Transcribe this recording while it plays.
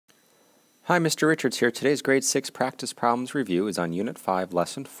Hi, Mr. Richards here. Today's Grade 6 Practice Problems Review is on Unit 5,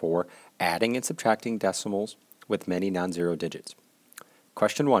 Lesson 4, Adding and Subtracting Decimals with Many Non-Zero Digits.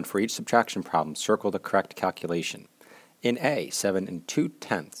 Question 1. For each subtraction problem, circle the correct calculation. In A, 7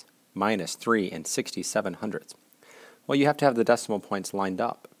 2/10 minus 3 67/100. Well, you have to have the decimal points lined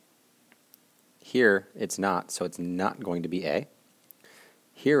up. Here, it's not, so it's not going to be A.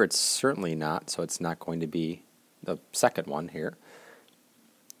 Here, it's certainly not, so it's not going to be the second one here.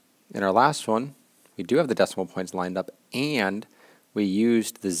 In our last one, we do have the decimal points lined up, and we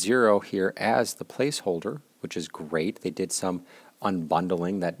used the 0 here as the placeholder, which is great. They did some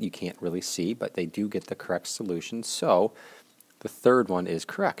unbundling that you can't really see, but they do get the correct solution. So the third one is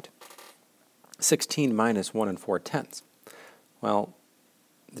correct. 16 minus 1 4/10. Well,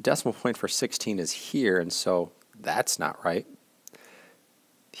 the decimal point for 16 is here, and so that's not right.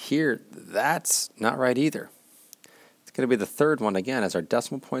 Here, that's not right either. It's going to be the third one again, as our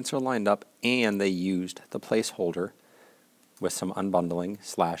decimal points are lined up and they used the placeholder with some unbundling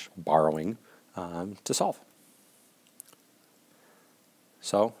 / borrowing to solve.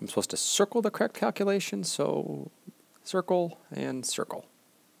 So I'm supposed to circle the correct calculation, so circle and circle.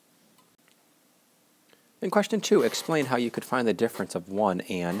 In question 2, explain how you could find the difference of 1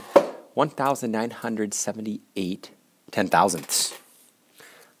 and 1,978 ten-thousandths.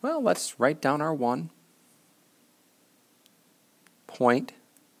 Well, let's write down our 1. Point,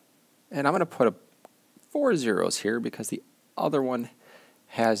 and I'm going to put 4 zeros here because the other one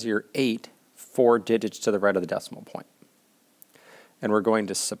has your 4 digits to the right of the decimal point. And we're going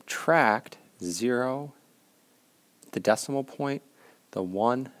to subtract 0, the decimal point, the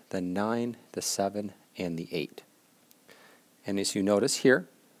 1, the 9, the 7, and the 8. And as you notice here,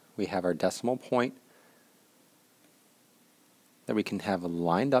 we have our decimal point that we can have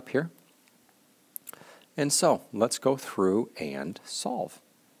lined up here. And so, let's go through and solve.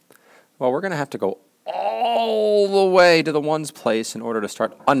 Well, we're going to have to go all the way to the ones place in order to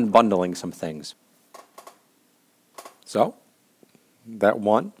start unbundling some things. So, that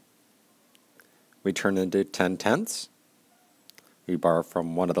 1, we turn into 10 tenths. We borrow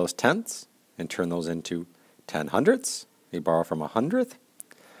from one of those tenths and turn those into 10 hundredths. We borrow from a hundredth,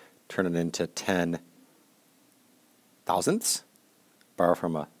 turn it into 10 thousandths, borrow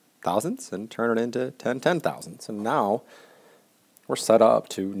from a thousandths, and turn it into 10 ten-thousandths. And now we're set up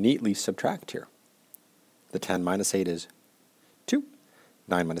to neatly subtract here. The 10 minus 8 is 2.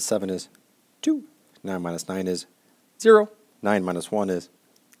 9 minus 7 is 2. 9 minus 9 is 0. 9 minus 1 is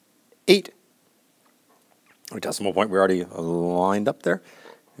 8. Our decimal point we already lined up there.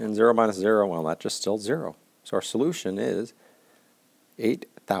 And 0 minus 0, well, that's just still 0. So our solution is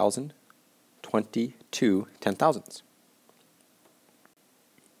 8,022 ten-thousandths.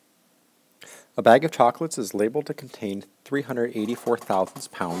 A bag of chocolates is labeled to contain 384 thousandths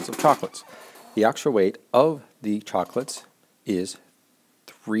pounds of chocolates. The actual weight of the chocolates is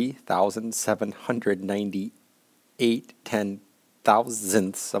 3,798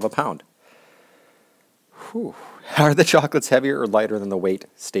 ten-thousandths of a pound. Whew. Are the chocolates heavier or lighter than the weight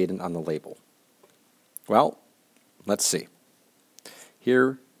stated on the label? Well, let's see.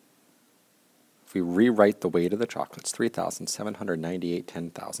 Here, if we rewrite the weight of the chocolates, 3,798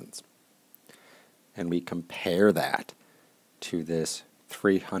 ten-thousandths. And we compare that to this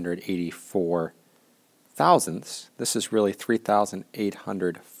 384 thousandths, this is really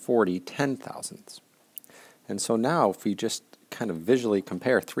 3,840 ten-thousandths. And so now if we just kind of visually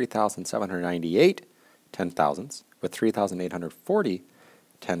compare 3,798 ten-thousandths with 3,840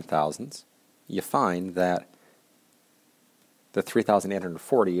 ten-thousandths, you find that the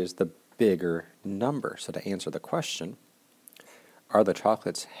 3,840 is the bigger number. So to answer the question, are the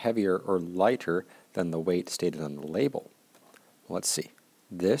chocolates heavier or lighter than the weight stated on the label? Let's see.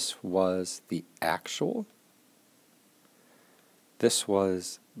 This was the actual. This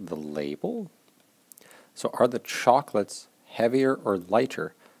was the label. So are the chocolates heavier or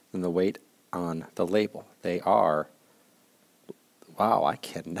lighter than the weight on the label? They are. Wow, I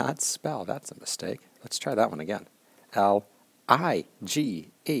cannot spell. That's a mistake. Let's try that one again. L-I-G-H-T-E-R.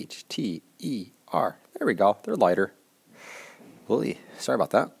 There we go. They're lighter. Sorry about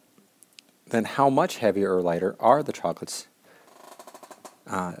that. Then how much heavier or lighter are the chocolates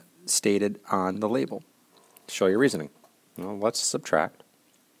stated on the label? Show your reasoning. Well, let's subtract.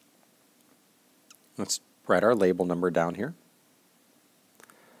 Let's write our label number down here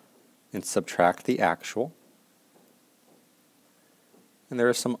and subtract the actual. And there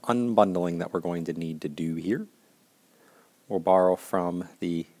is some unbundling that we're going to need to do here. We'll borrow from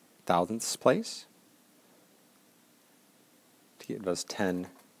the thousandths place to give us 10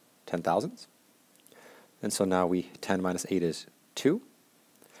 ten-thousandths. And so now 10 minus 8 is 2.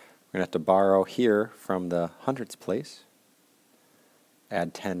 We're going to have to borrow here from the hundreds place,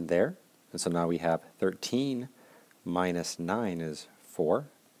 add 10 there, and so now we have 13 minus 9 is 4,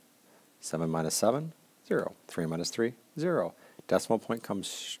 7 minus 7, 0, 3 minus 3, 0. Decimal point comes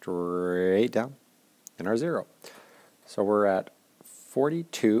straight down in our 0. So we're at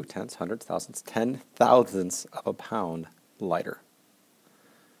 42 tenths, hundredths, thousandths, 10 thousandths of a pound lighter.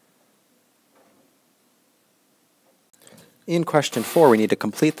 In question 4, we need to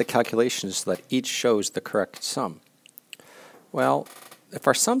complete the calculations so that each shows the correct sum. Well, if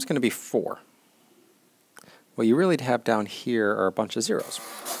our sum's going to be 4, what you really have down here are a bunch of zeros.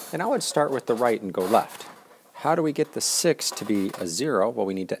 And I would start with the right and go left. How do we get the 6 to be a 0? Well,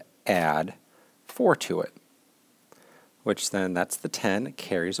 we need to add 4 to it, which then that's the 10, it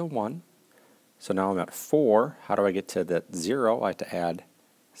carries a 1. So now I'm at 4. How do I get to the 0? I have to add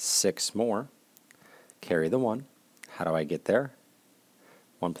 6 more, carry the 1. How do I get there?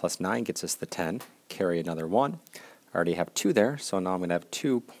 1 plus 9 gets us the 10, carry another 1. I already have 2 there, so now I'm going to have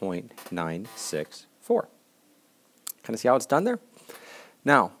 2.964. Kind of see how it's done there?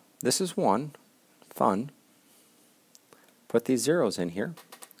 Now, this is 1, fun. Put these zeros in here.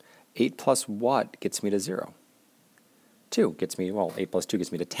 8 plus what gets me to 0? 2 gets me, well, 8 plus 2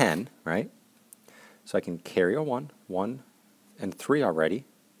 gets me to 10, right? So I can carry a 1, 1 and 3 already.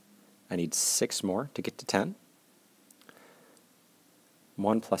 I need 6 more to get to 10.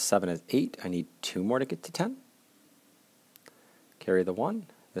 1 plus 7 is 8. I need 2 more to get to 10. Carry the 1.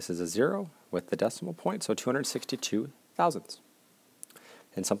 This is a 0 with the decimal point, so 262 thousandths.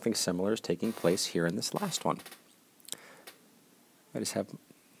 And something similar is taking place here in this last one. I just have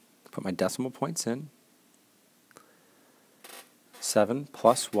put my decimal points in. 7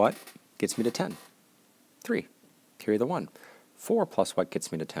 plus what gets me to 10? 3. Carry the 1. 4 plus what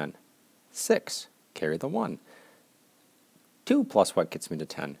gets me to 10? 6. Carry the 1. 2 plus what gets me to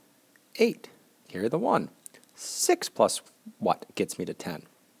 10? 8. Carry the 1. 6 plus what gets me to 10?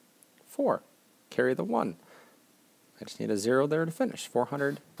 4. Carry the 1. I just need a 0 there to finish.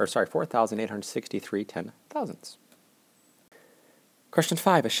 4,863 10 thousandths. Question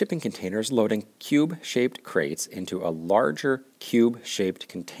 5. A shipping container is loading cube-shaped crates into a larger cube-shaped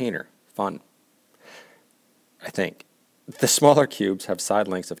container. Fun. I think. The smaller cubes have side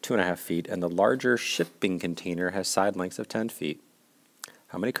lengths of 2.5 feet, and the larger shipping container has side lengths of 10 feet.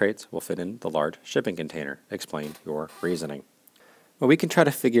 How many crates will fit in the large shipping container? Explain your reasoning. Well, we can try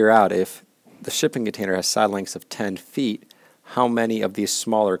to figure out if the shipping container has side lengths of 10 feet, how many of these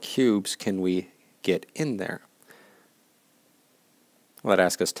smaller cubes can we get in there? Well, that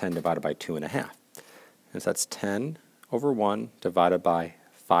asks us 10 divided by 2.5. And so that's 10 over 1 divided by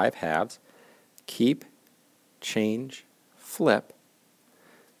 5 halves. Keep, change, flip,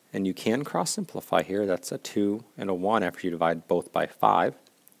 and you can cross simplify here. That's a 2 and a 1 after you divide both by 5,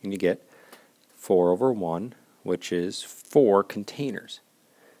 and you get 4 over 1, which is 4 containers.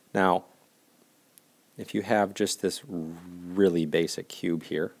 Now, if you have just this really basic cube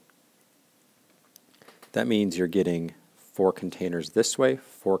here, that means you're getting 4 containers this way,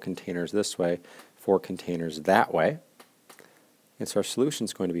 4 containers this way, 4 containers that way. And so our solution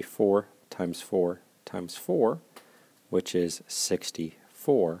is going to be 4 times 4 times 4, which is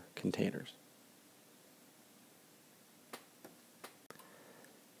 64 containers.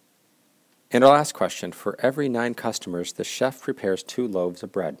 And our last question, for every 9 customers, the chef prepares 2 loaves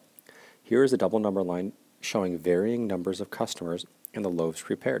of bread. Here is a double number line showing varying numbers of customers and the loaves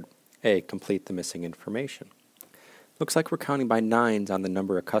prepared. A, complete the missing information. Looks like we're counting by 9s on the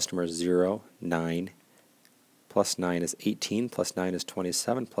number of customers. 0, 9, plus 9 is 18, plus 9 is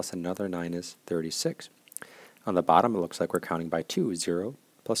 27, plus another 9 is 36. On the bottom, it looks like we're counting by 2. 0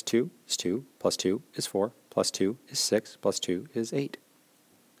 plus 2 is 2, plus 2 is 4, plus 2 is 6, plus 2 is 8.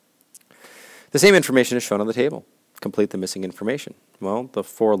 The same information is shown on the table. Complete the missing information. Well, the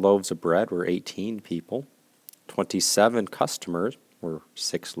 4 loaves of bread were 18 people. 27 customers were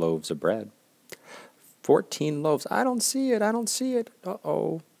 6 loaves of bread. 14 loaves. I don't see it. I don't see it.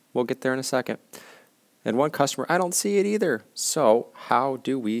 Uh-oh. We'll get there in a second. And 1 customer. I don't see it either. So how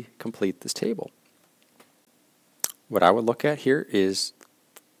do we complete this table? What I would look at here is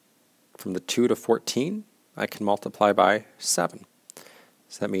from the 2 to 14, I can multiply by 7.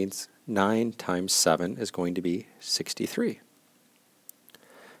 So that means 9 times 7 is going to be 63.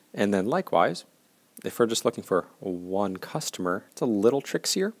 And then likewise, if we're just looking for 1 customer, it's a little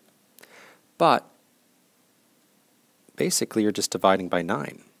trickier, but basically you're just dividing by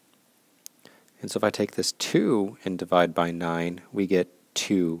 9. And so if I take this 2 and divide by 9, we get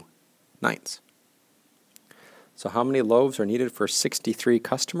 2 ninths. So how many loaves are needed for 63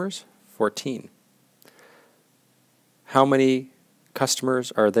 customers? 14. How many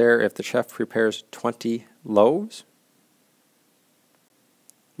customers are there if the chef prepares 20 loaves?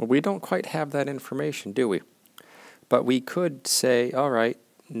 Well, we don't quite have that information, do we? But we could say, all right,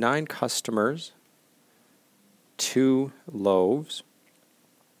 9 customers, 2 loaves.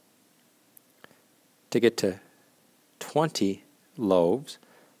 To get to 20 loaves,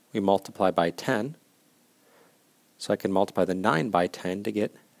 we multiply by 10. So I can multiply the 9 by 10 to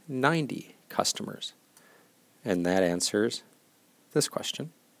get 90 customers. And that answers this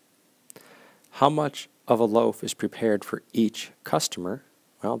question. How much of a loaf is prepared for each customer?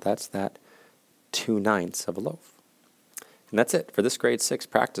 Well, that's that 2/9 of a loaf. And that's it for this grade 6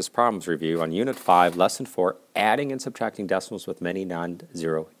 practice problems review on Unit 5, Lesson 4, adding and subtracting decimals with many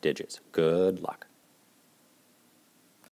non-zero digits. Good luck.